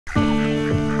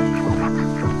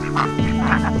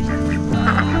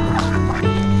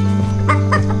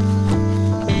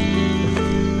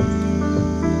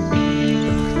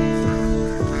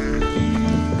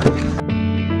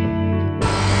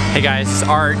Hey guys, it's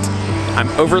Art. I'm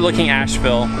overlooking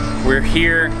Asheville. We're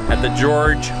here at the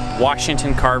George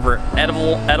Washington Carver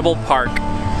Edible Park,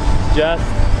 just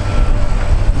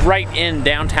right in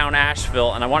downtown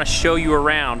Asheville, and I want to show you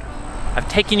around. I've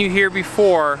taken you here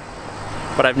before,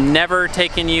 but I've never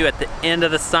taken you at the end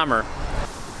of the summer.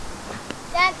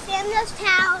 That's in those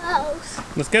towels.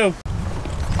 Let's go.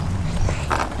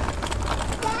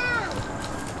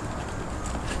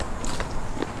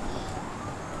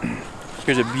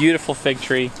 Here's a beautiful fig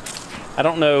tree. I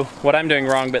don't know what I'm doing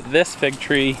wrong, but this fig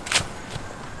tree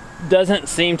doesn't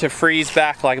seem to freeze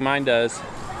back like mine does.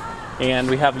 And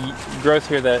we have growth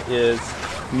here that is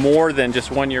more than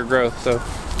just 1 year growth. So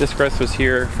this growth was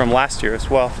here from last year as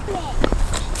well.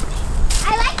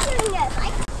 I like doing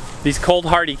this. These cold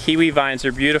hardy kiwi vines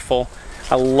are beautiful.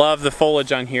 I love the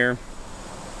foliage on here,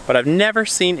 but I've never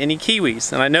seen any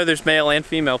kiwis. And I know there's male and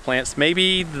female plants.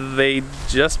 Maybe they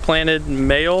just planted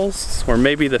males, or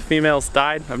maybe the females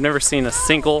died. I've never seen a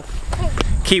single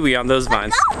kiwi on those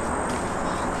vines.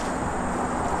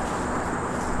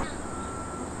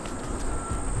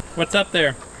 What's up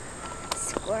there?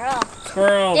 Squirrel.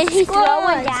 Squirrel. Did he throw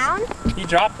one down? He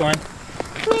dropped one.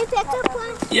 Can we pick up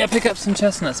one? Yeah, pick up some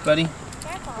chestnuts, buddy.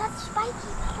 That's spiky.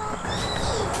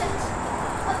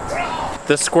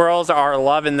 The squirrels are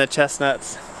loving the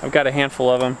chestnuts. I've got a handful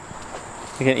of them.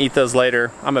 You can eat those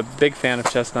later. I'm a big fan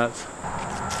of chestnuts.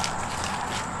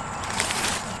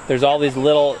 There's all these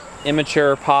little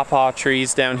immature pawpaw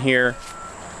trees down here.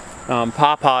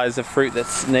 Pawpaw is a fruit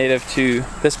that's native to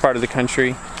this part of the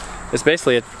country. It's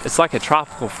basically, it's like a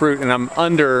tropical fruit, and I'm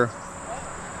under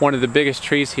one of the biggest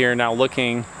trees here now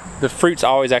looking. The fruit's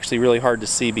always actually really hard to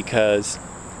see because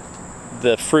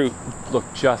the fruit look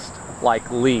just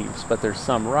like leaves, but there's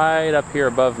some right up here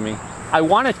above me. I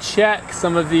want to check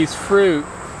some of these fruit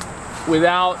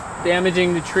without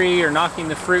damaging the tree or knocking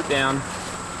the fruit down.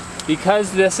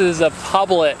 Because this is a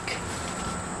public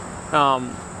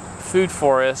food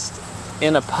forest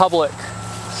in a public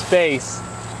space,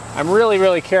 I'm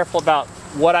really careful about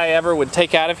what I ever would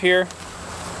take out of here.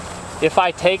 If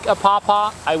I take a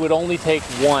pawpaw, I would only take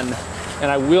one, and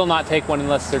I will not take one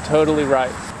unless they're totally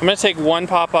ripe. I'm gonna take one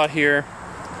pawpaw here,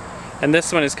 and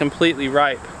this one is completely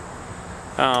ripe.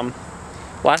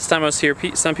 Last time I was here,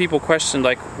 some people questioned,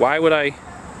 like, why would I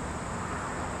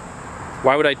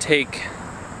take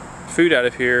food out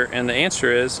of here? And the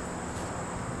answer is,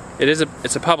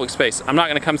 it's a public space. I'm not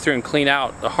gonna come through and clean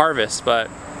out the harvest, but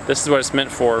this is what it's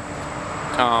meant for.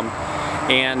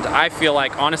 And I feel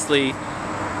like, honestly,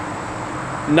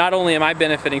 not only am I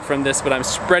benefiting from this, but I'm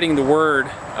spreading the word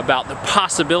about the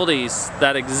possibilities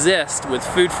that exist with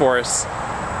food forests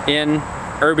in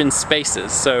urban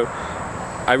spaces. So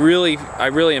I really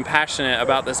am passionate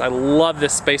about this. I love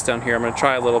this space down here. I'm going to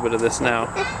try a little bit of this now.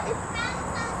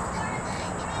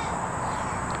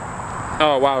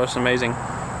 Oh wow, that's amazing.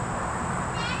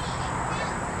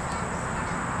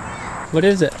 What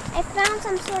is it? I found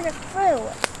some sort of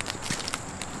fruit.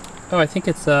 Oh, I think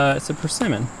it's a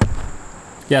persimmon.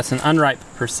 Yeah, it's an unripe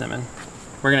persimmon.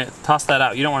 We're gonna toss that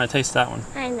out. You don't want to taste that one.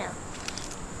 I know.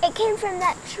 It came from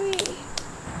that tree.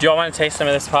 Do y'all want to taste some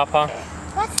of this pawpaw?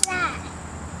 What's that?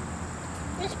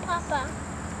 This pawpaw.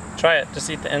 Try it. Just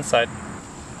eat the inside.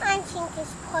 I think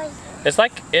it's poison. It's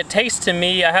like, it tastes to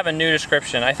me, I have a new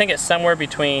description. I think it's somewhere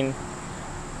between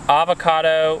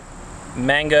avocado,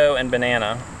 mango, and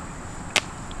banana.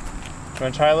 You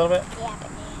want to try a little bit? Yeah,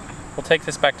 banana. We'll take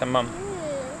this back to Mom.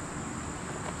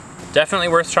 Definitely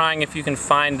worth trying if you can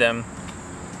find them.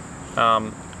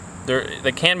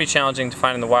 They can be challenging to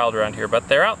find in the wild around here, but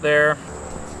they're out there.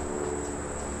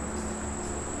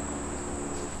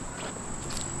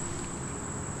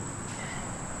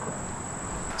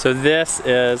 So this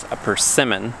is a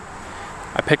persimmon.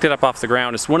 I picked it up off the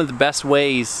ground. It's one of the best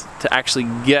ways to actually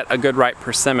get a good ripe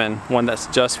persimmon, one that's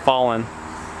just fallen,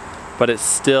 but it's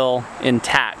still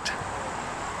intact.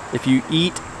 If you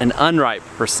eat an unripe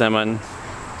persimmon,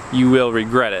 you will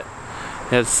regret it.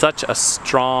 It has such a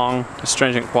strong,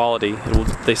 astringent quality.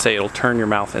 They say it'll turn your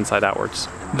mouth inside outwards.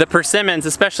 The persimmons,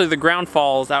 especially the ground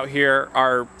falls out here,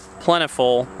 are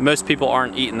plentiful. Most people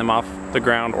aren't eating them off the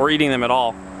ground or eating them at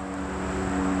all.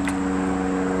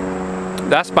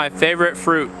 That's my favorite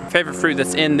fruit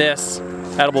that's in this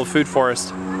edible food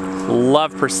forest.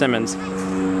 Love persimmons.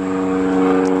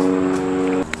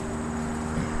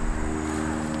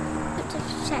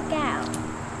 Check out.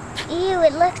 Ew,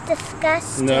 it looks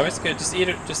disgusting. No, it's good. Just eat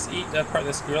it. Just eat that part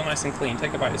that's real nice and clean.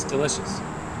 Take a bite. It's delicious.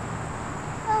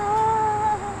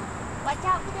 Watch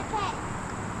out for the pet.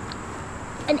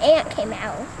 An ant came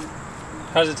out.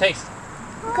 How does it taste?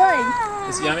 Good.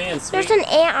 It's yummy and sweet. There's an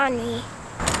ant on me.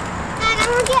 I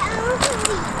don't get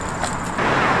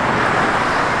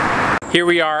Here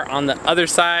we are on the other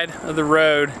side of the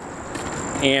road,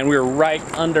 and we're right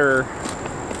under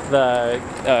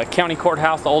the county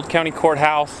courthouse, the old county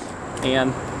courthouse,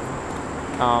 and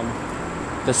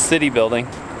the city building,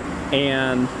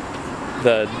 and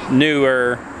the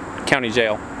newer county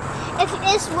jail.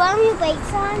 Is one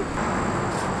weights on?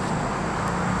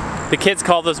 The kids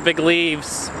call those big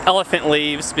leaves elephant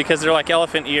leaves because they're like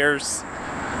elephant ears.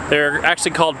 They're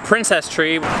actually called princess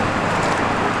tree. And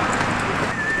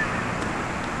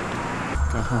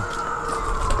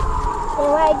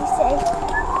what did you say?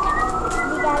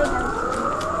 We gotta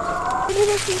go. Maybe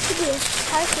this used to be a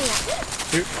parking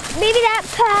lot. Maybe that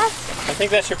path. I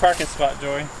think that's your parking spot,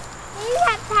 Joy. Maybe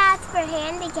that path for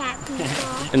handicapped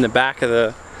people. In the back of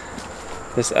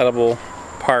this edible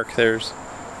park, there's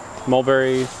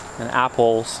mulberries and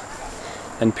apples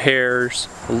and pears.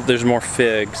 There's more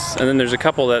figs, and then there's a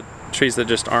couple trees that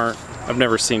just aren't. I've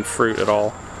never seen fruit at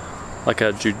all, like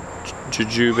a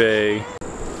jujube.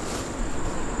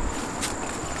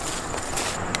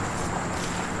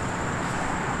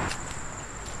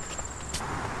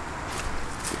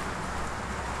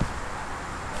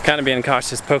 Kind of being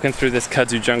cautious poking through this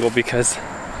kudzu jungle because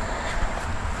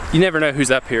you never know who's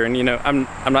up here, and you know, I'm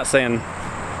not saying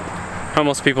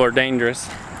homeless people are dangerous.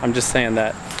 I'm just saying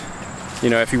that, you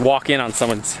know, if you walk in on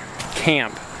someone's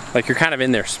camp, like you're kind of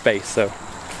in their space, so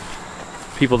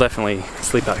people definitely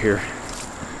sleep out here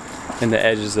in the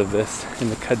edges of this, in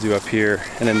the kudzu up here,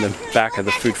 and in the back of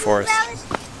the food forest.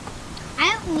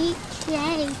 I don't need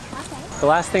shade. Okay. The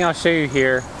last thing I'll show you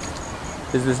here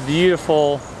is this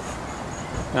beautiful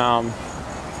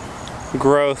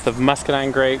growth of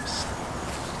muscadine grapes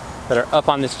that are up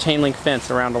on this chain link fence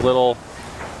around a little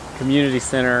community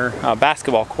center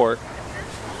basketball court.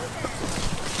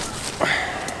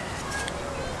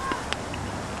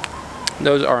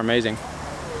 Those are amazing.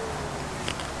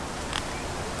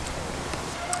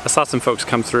 I saw some folks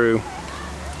come through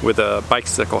with a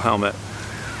bicycle helmet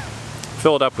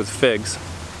filled up with figs,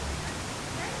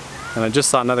 and I just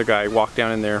saw another guy walk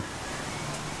down in there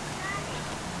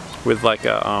with like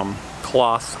a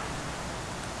cloth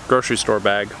grocery store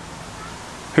bag.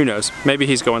 Who knows? Maybe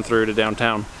he's going through to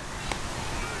downtown.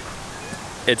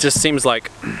 It just seems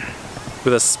like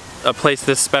with a place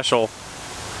this special,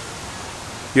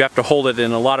 you have to hold it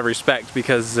in a lot of respect,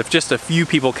 because if just a few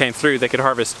people came through, they could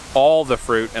harvest all the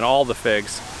fruit and all the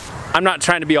figs. I'm not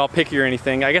trying to be all picky or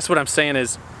anything. I guess what I'm saying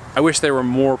is I wish there were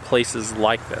more places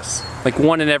like this, like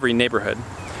one in every neighborhood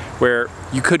where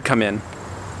you could come in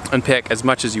and pick as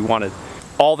much as you wanted.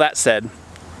 All that said,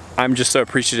 I'm just so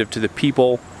appreciative to the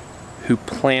people who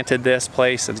planted this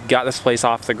place and got this place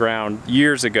off the ground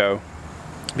years ago,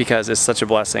 because it's such a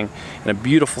blessing and a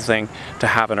beautiful thing to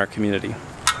have in our community.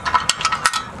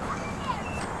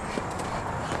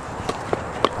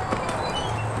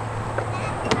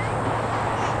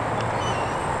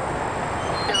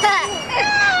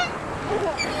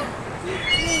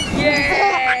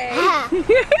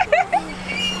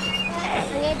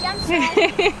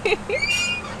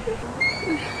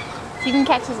 You can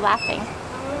catch us laughing.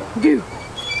 Boo!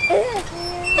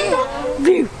 Boo! With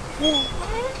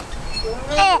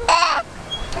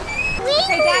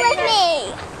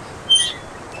me.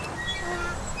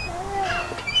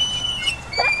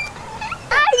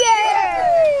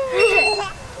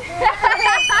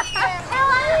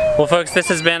 Well, folks, this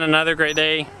has been another great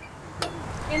day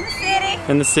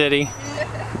in the city.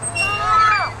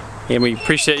 And we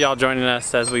appreciate y'all joining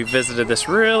us as we visited this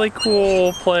really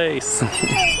cool place.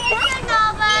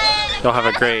 Y'all have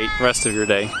a great rest of your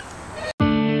day.